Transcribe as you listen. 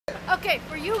Okay,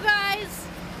 for you guys,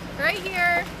 right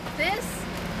here, this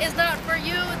is not for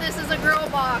you. This is a girl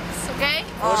box, okay?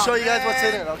 I'll show you guys what's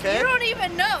in it, okay? You don't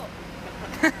even know.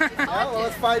 Well,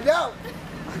 let's find out.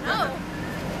 No.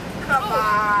 Come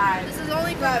on. This is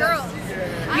only for girls.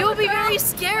 You will be very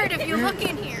scared if you look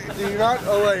in here. Do you not?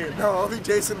 Oh wait, no, only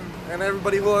Jason and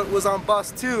everybody who was on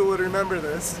bus 2 would remember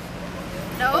this.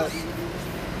 No?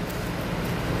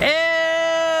 Ew!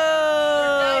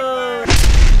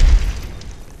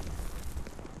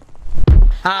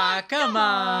 Ah, come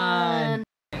on!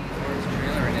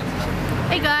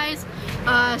 Hey guys,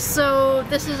 so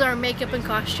this is our makeup and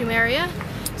costume area.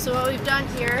 So what we've done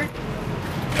here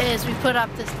is we put up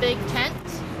this big tent,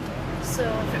 so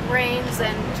if it rains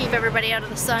and keep everybody out of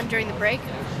the sun during the break.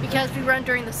 Because we run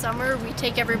during the summer, we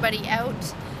take everybody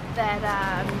out that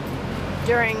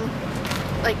during,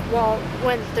 like, well,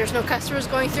 when there's no customers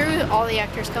going through, all the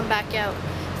actors come back out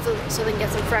so they can get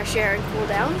some fresh air and cool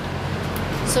down.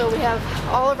 So we have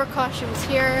all of our costumes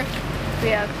here. We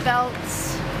have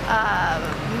belts,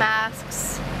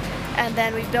 masks, and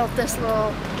then we built this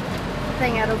little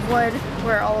thing out of wood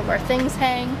where all of our things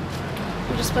hang.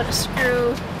 We just put a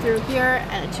screw through here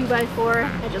and a 2x4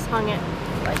 and just hung it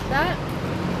like that.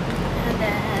 And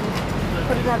then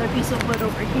put another piece of wood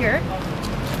over here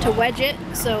to wedge it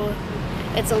so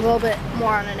it's a little bit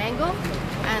more on an angle.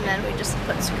 And then we just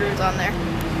put screws on there.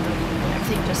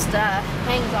 Everything just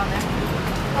hangs on there.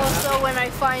 Also, when I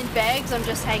find bags, I'm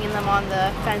just hanging them on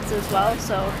the fence as well.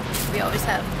 So we always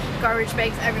have garbage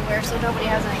bags everywhere, so nobody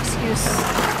has an excuse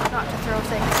not to throw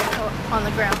things on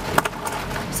the ground.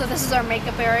 So this is our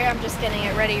makeup area. I'm just getting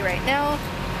it ready right now.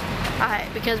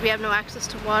 Because we have no access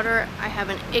to water, I have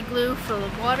an igloo full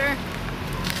of water,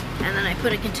 and then I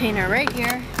put a container right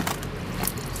here.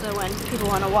 So when people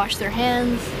want to wash their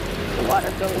hands, the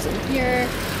water goes in here.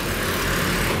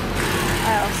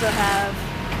 I also have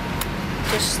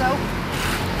dish soap.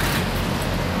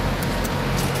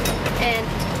 And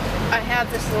I have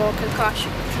this little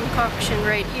concoction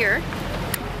right here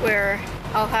where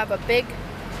I'll have a big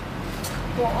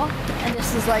bowl, and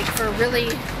this is like for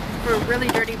really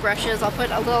dirty brushes. I'll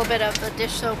put a little bit of the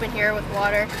dish soap in here with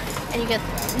water, and you get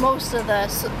most of the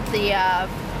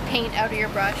paint out of your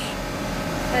brush.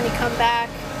 Then you come back,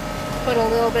 put a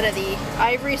little bit of the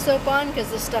ivory soap on, because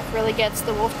this stuff really gets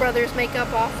the Wolf Brothers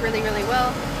makeup off really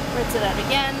well. Rinse it out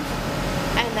again,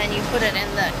 and then you put it in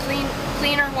the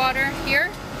cleaner water here,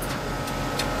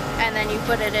 and then you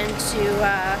put it into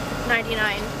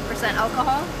 99%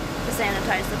 alcohol to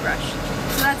sanitize the brush.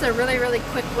 So that's a really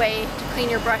quick way to clean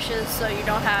your brushes so you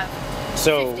don't have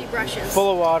 50 brushes.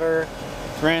 Full of water,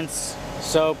 rinse,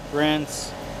 soap,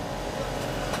 rinse,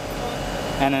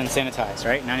 and then sanitize,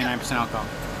 right? 99% alcohol.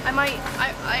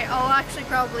 I'll actually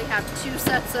probably have 2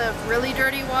 sets of really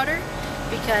dirty water,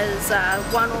 because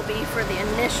one will be for the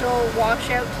initial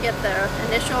washout to get the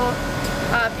initial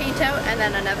paint out, and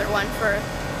then another one for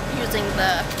using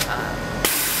the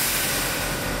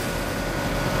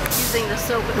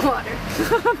soap and water.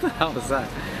 What the hell is that?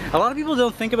 A lot of people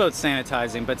don't think about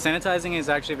sanitizing, but sanitizing is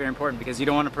actually very important because you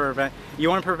don't want to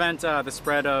prevent the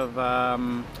spread of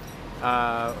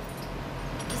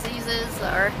diseases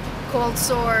or cold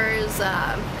sores,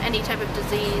 any type of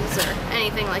disease or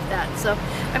anything like that. So,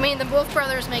 I mean, the Wolf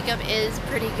Brothers makeup is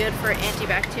pretty good for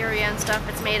antibacteria and stuff.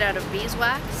 It's made out of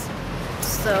beeswax,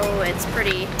 so it's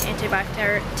pretty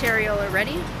antibacterial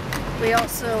already. We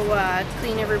also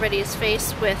clean everybody's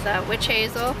face with witch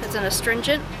hazel. It's an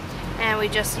astringent, and we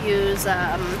just use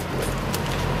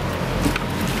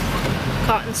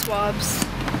cotton swabs.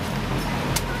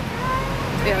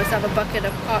 We always have a bucket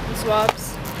of cotton swabs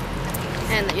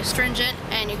and the astringent,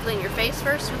 and you clean your face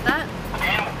first with that.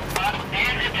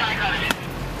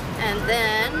 And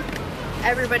then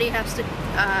everybody has to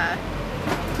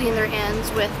clean their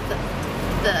hands with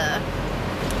the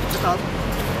what's it called?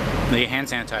 the hand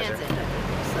sanitizer.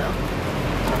 So.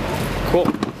 Cool.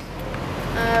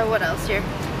 What else here?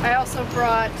 I also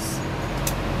brought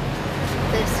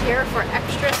this here for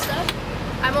extra stuff.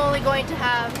 I'm only going to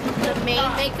have the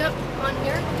main makeup on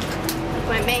here.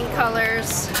 My main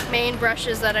colors, main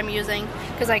brushes that I'm using,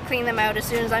 because I clean them out as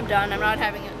soon as I'm done. I'm not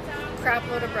having a crap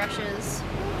load of brushes,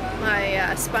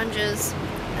 my sponges,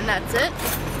 and that's it.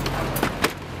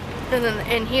 And then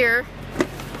in here,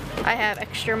 I have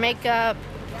extra makeup,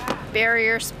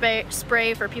 barrier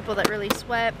spray for people that really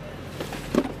sweat,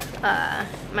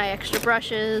 my extra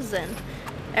brushes, and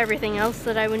everything else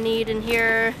that I would need in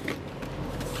here.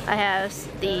 I have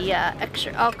the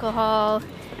extra alcohol,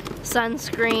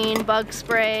 sunscreen, bug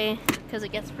spray, because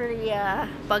it gets pretty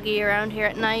buggy around here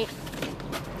at night.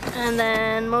 And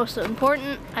then most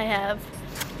important, I have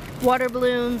water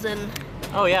balloons and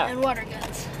Oh yeah. And water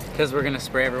guns. Because we're gonna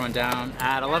spray everyone down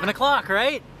at 11 o'clock,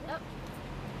 right? Yep.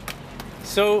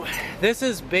 So this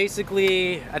is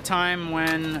basically a time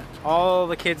when all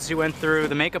the kids who went through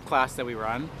the makeup class that we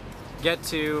run get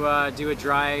to do a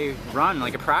dry run,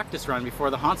 like a practice run before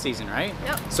the haunt season, right?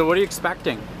 Yep. So what are you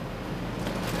expecting?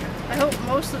 I hope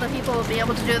most of the people will be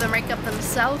able to do their makeup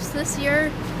themselves this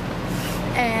year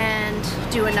and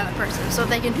do another person. So if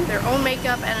they can do their own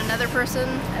makeup and another person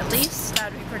at least,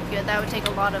 that would be pretty good. That would take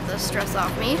a lot of the stress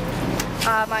off me.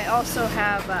 I also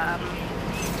have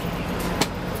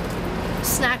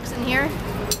snacks in here.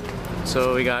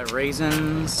 So we got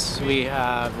raisins, we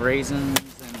have raisins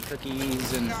and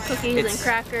cookies and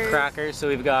crackers. So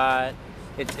we've got,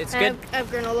 it's good. I have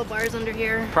granola bars under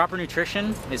here. Proper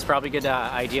nutrition is probably a good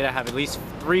idea to have at least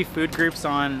 3 food groups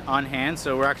on hand.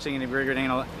 So we're actually going to be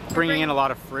bringing in a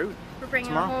lot of fruit. We're bringing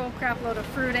tomorrow. a whole crap load of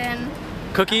fruit in.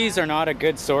 Cookies are not a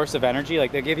good source of energy.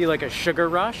 Like they give you like a sugar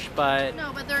rush, but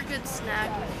no, but they're a good snack.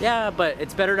 Yeah, but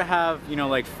it's better to have, you know,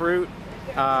 like fruit,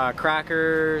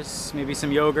 crackers, maybe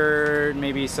some yogurt,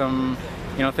 maybe some,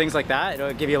 you know, things like that.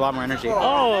 It'll give you a lot more energy.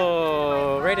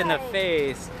 Oh, right in the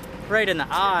face, right in the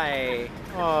eye.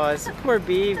 Oh, it's a poor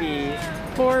baby.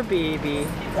 Poor baby.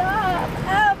 Stop!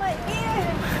 Oh, my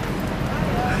ear!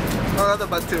 Oh, the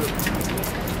butt too.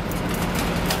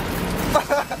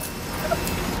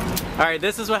 All right,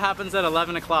 this is what happens at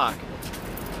 11 o'clock.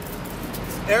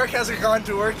 Eric hasn't gone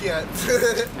to work yet.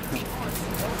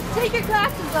 Take your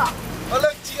glasses off. Oh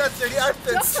look, she got dirty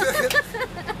outfits.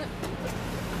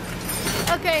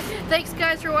 Okay, thanks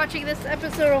guys for watching this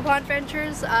episode of Haunt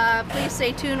Ventures. Please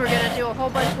stay tuned. We're going to do a whole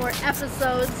bunch more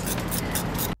episodes.